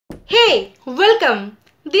Hey, welcome.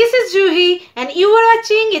 This is Juhi and you are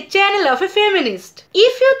watching a channel of a feminist.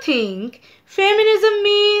 If you think feminism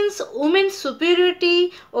means women's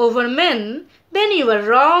superiority over men, then you are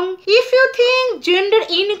wrong. If you think gender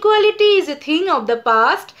inequality is a thing of the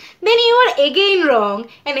past, then you are again wrong.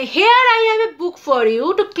 And here I have a book for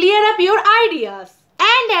you to clear up your ideas.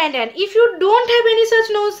 And if you don't have any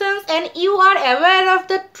such nonsense and you are aware of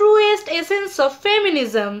the truest essence of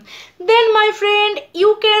feminism, then my friend,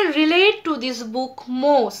 you can relate to this book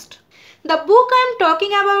most. The book I'm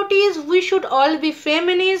talking about is We Should All Be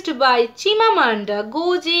Feminists by Chimamanda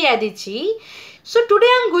Ngozi Adichie. So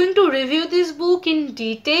today I'm going to review this book in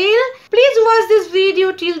detail. Please watch this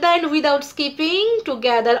video till the end without skipping to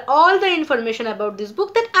gather all the information about this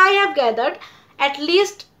book that I have gathered, at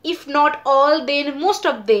least if not all, then most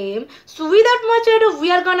of them. So without much ado, we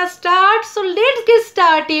are gonna start. So let's get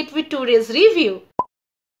started with today's review.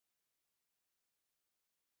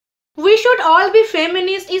 We Should All Be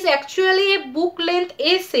Feminists is actually a book-length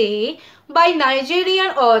essay by Nigerian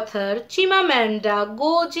author Chimamanda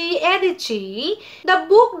Ngozi Adichie. The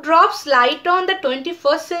book drops light on the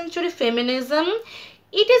 21st century feminism.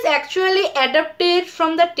 It is actually adapted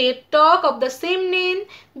from the TED Talk of the same name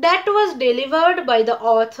that was delivered by the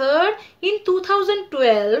author in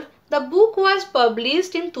 2012. The book was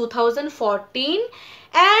published in 2014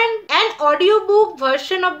 and an audiobook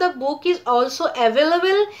version of the book is also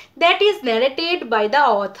available that is narrated by the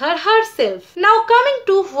author herself. Now coming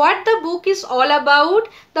to what the book is all about,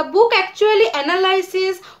 the book actually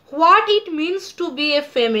analyzes what it means to be a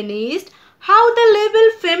feminist, how the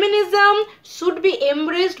label feminism should be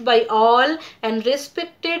embraced by all and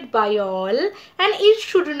respected by all, and it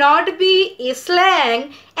should not be a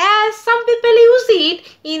slang as some people use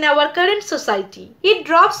it in our current society. It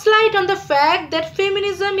drops light on the fact that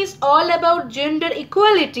feminism is all about gender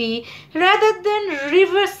equality rather than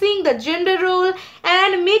reversing the gender role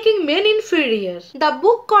and making men inferior. The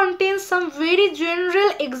book contains some very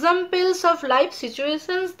general examples of life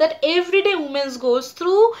situations that everyday women goes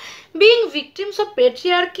through. Being victims of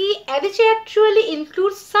patriarchy, Adichie actually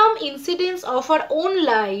includes some incidents of her own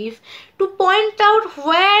life to point out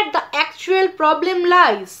where the actual problem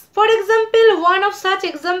lies. For example, one of such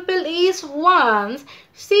examples is once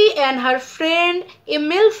she and her friend, a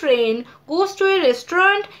male friend, goes to a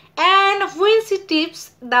restaurant and when she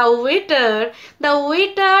tips the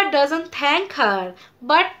waiter doesn't thank her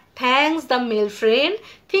but thanks the male friend,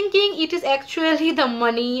 thinking it is actually the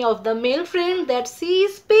money of the male friend that she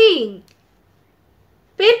is paying.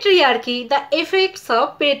 Patriarchy, the effects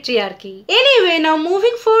of patriarchy. Anyway, now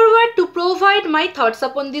moving forward to provide my thoughts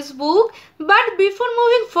upon this book. But before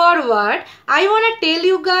moving forward, I want to tell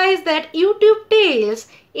you guys that YouTube tells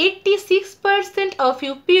 86% of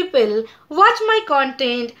you people watch my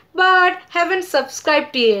content but haven't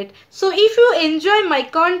subscribed yet. So if you enjoy my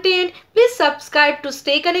content, please subscribe to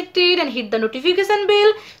stay connected and hit the notification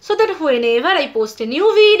bell so that whenever I post a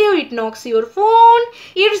new video, it knocks your phone.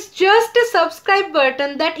 It's just a subscribe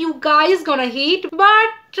button that you guys gonna hit, but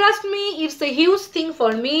trust me, it's a huge thing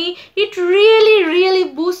for me. It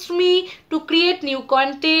really boosts me to create new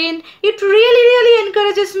content. It really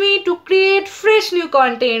encourages me to create fresh new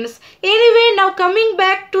contents. Anyway, now coming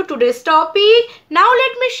back to today's topic, now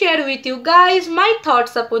let me share with you guys my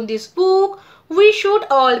thoughts upon this book, We Should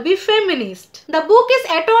All Be Feminists. The book is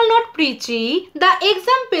at all not preachy. The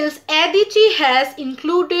examples Adichie has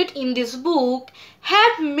included in this book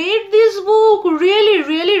have made this book really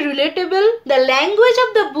relatable. The language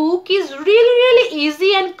of the book is really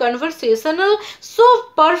easy and conversational, so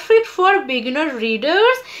perfect for beginner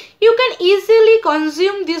readers. You can easily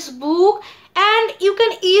consume this book and you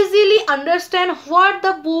can easily understand what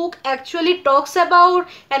the book actually talks about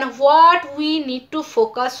and what we need to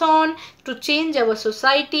focus on to change our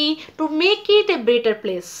society, to make it a better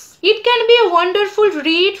place. It can be a wonderful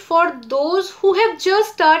read for those who have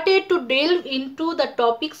just started to delve into the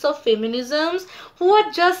topics of feminism, who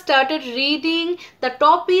have just started reading the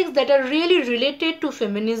topics that are really related to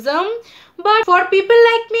feminism. But for people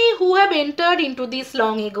like me who have entered into this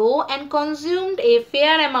long ago and consumed a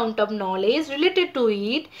fair amount of knowledge related to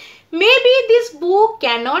it, maybe this book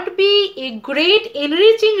cannot be a great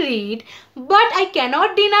enriching read, but I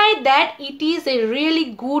cannot deny that it is a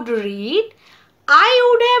really good read. I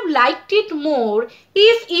would have liked it more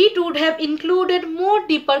if it would have included more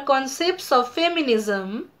deeper concepts of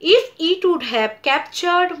feminism, if it would have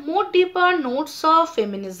captured more deeper notes of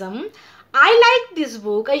feminism. I liked this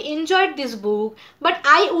book, I enjoyed this book, but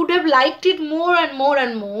I would have liked it more and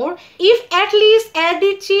more if at least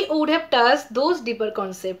Adichie would have touched those deeper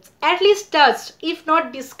concepts. At least touched, if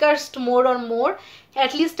not discussed more,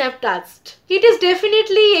 at least have touched. It is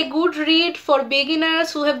definitely a good for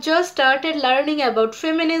beginners who have just started learning about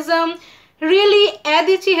feminism. Really,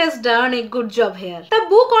 Adichie has done a good job here. The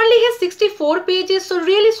book only has 64 pages, so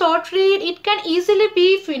really short read. It can easily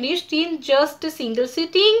be finished in just a single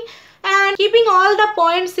sitting. And keeping all the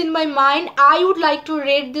points in my mind, I would like to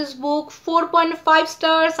rate this book 4.5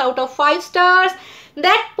 stars out of 5 stars.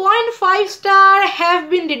 That 0.5 star have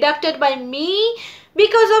been deducted by me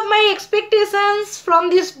because of my expectations from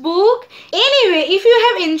this book. Anyway, if you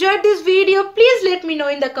have enjoyed this video, please let me know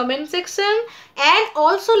in the comment section, and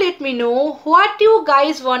also let me know what you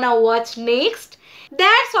guys wanna watch next.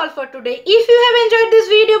 That's all for today. If you have enjoyed this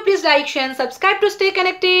video, please like, share and subscribe to stay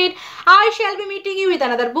connected. I shall be meeting you with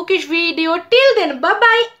another bookish video. Till then, bye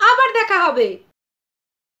bye. Abar dekha hobe.